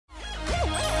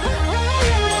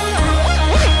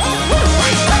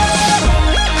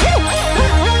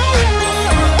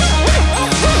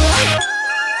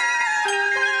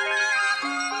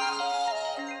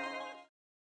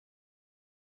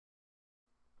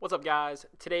What's up, guys?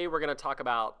 Today we're going to talk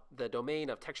about the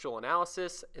domain of textual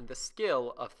analysis and the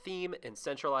skill of theme and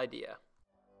central idea.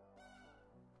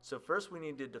 So first we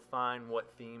need to define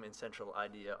what theme and central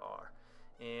idea are.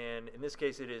 And in this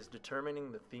case it is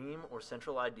determining the theme or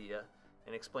central idea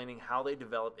and explaining how they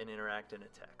develop and interact in a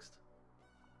text.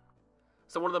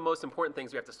 So one of the most important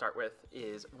things we have to start with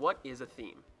is, what is a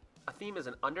theme? A theme is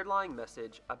an underlying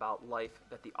message about life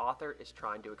that the author is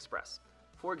trying to express.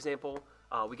 For example,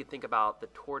 we could think about the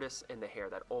tortoise and the hare,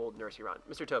 that old nursery rhyme.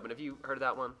 Mr. Tobin, have you heard of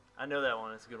that one? I know that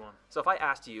one. It's a good one. So if I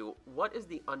asked you, what is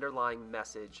the underlying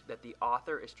message that the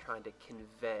author is trying to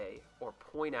convey or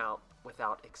point out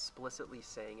without explicitly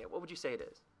saying it, what would you say it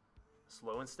is?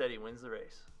 Slow and steady wins the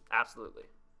race. Absolutely.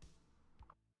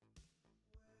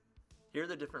 Here are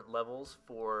the different levels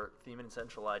for theme and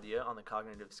central idea on the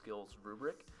cognitive skills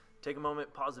rubric. Take a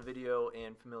moment, pause the video,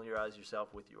 and familiarize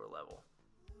yourself with your level.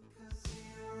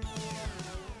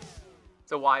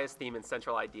 So why is theme and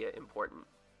central idea important?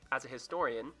 As a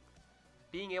historian,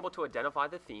 being able to identify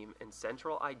the theme and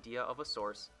central idea of a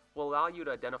source will allow you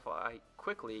to identify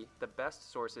quickly the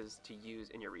best sources to use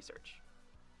in your research.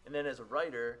 And then as a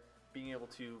writer, being able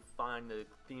to find the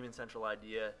theme and central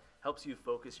idea helps you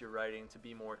focus your writing to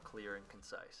be more clear and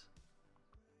concise.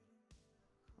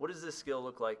 What does this skill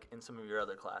look like in some of your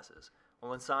other classes?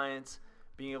 Well, in science,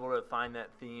 being able to find that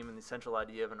theme and the central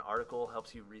idea of an article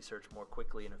helps you research more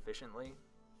quickly and efficiently.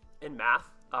 In math,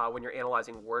 when you're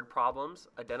analyzing word problems,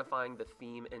 identifying the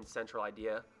theme and central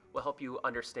idea will help you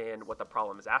understand what the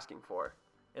problem is asking for.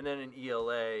 And then in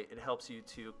ELA, it helps you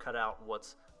to cut out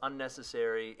what's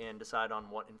unnecessary and decide on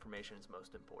what information is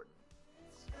most important.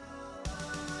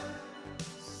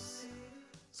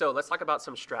 So let's talk about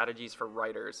some strategies for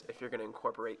writers if you're going to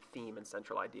incorporate theme and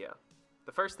central idea.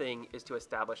 The first thing is to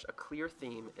establish a clear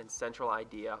theme and central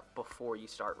idea before you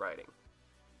start writing.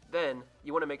 Then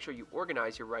you want to make sure you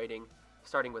organize your writing,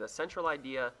 starting with a central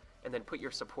idea and then put your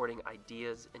supporting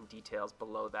ideas and details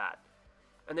below that.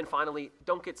 And then finally,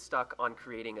 don't get stuck on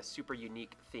creating a super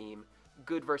unique theme.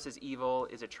 Good versus evil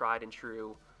is a tried and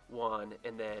true one,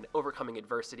 and then overcoming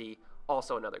adversity,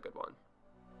 also another good one.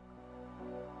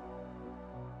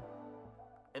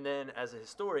 And then as a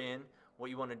historian, what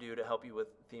you want to do to help you with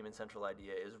theme and central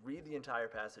idea is read the entire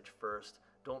passage first.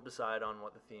 Don't decide on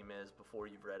what the theme is before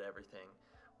you've read everything.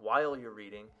 While you're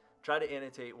reading, try to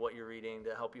annotate what you're reading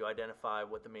to help you identify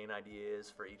what the main idea is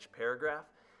for each paragraph.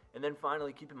 And then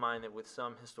finally, keep in mind that with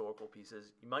some historical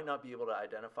pieces, you might not be able to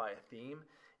identify a theme,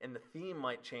 and the theme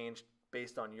might change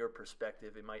based on your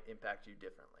perspective. It might impact you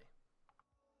differently.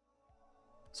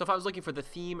 So if I was looking for the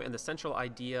theme and the central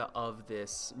idea of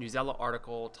this Newsella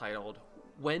article titled,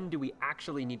 "When do we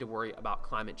actually need to worry about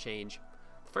climate change?"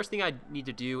 the first thing I need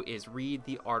to do is read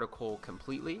the article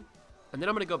completely, and then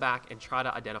I'm going to go back and try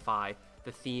to identify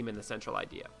the theme and the central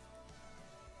idea.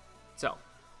 So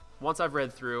once I've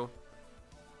read through,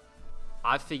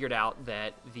 I've figured out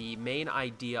that the main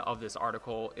idea of this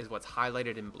article is what's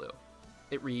highlighted in blue.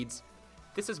 It reads,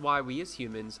 "This is why we as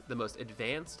humans, the most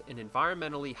advanced and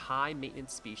environmentally high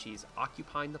maintenance species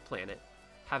occupying the planet,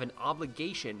 have an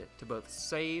obligation to both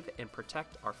save and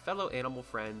protect our fellow animal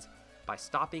friends by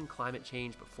stopping climate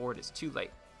change before it is too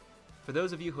late. For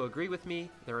those of you who agree with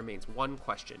me, there remains one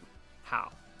question: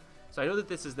 how?" So I know that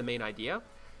this is the main idea,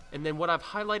 and then what I've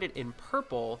highlighted in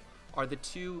purple are the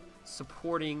two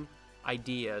supporting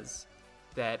ideas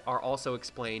that are also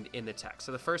explained in the text.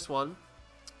 So the first one,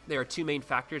 there are two main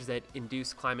factors that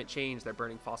induce climate change: they're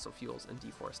burning fossil fuels and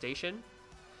deforestation.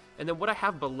 And then what I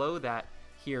have below that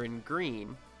here in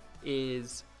green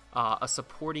is a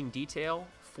supporting detail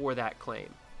for that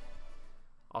claim.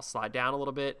 I'll slide down a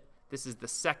little bit. This is the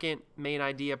second main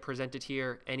idea presented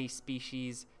here. Any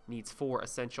species needs 4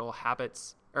 essential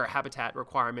habitat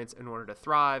requirements in order to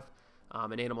thrive.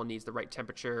 An animal needs the right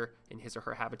temperature in his or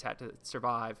her habitat to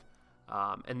survive.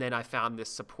 And then I found this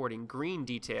supporting green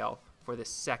detail for the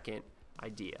second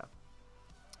idea.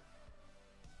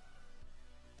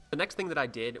 The next thing that I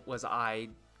did was I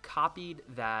copied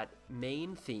that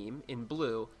main theme in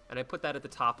blue and I put that at the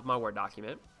top of my Word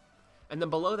document. And then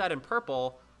below that in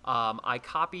purple, I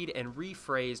copied and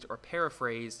rephrased or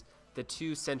paraphrased the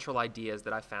two central ideas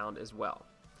that I found as well.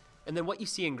 And then what you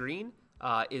see in green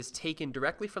is taken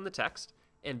directly from the text,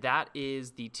 and that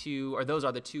is those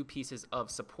are the two pieces of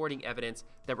supporting evidence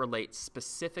that relate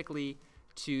specifically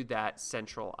to that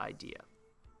central idea.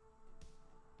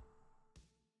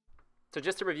 So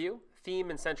just to review, theme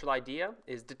and central idea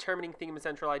is determining theme and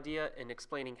central idea and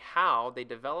explaining how they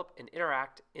develop and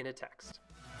interact in a text.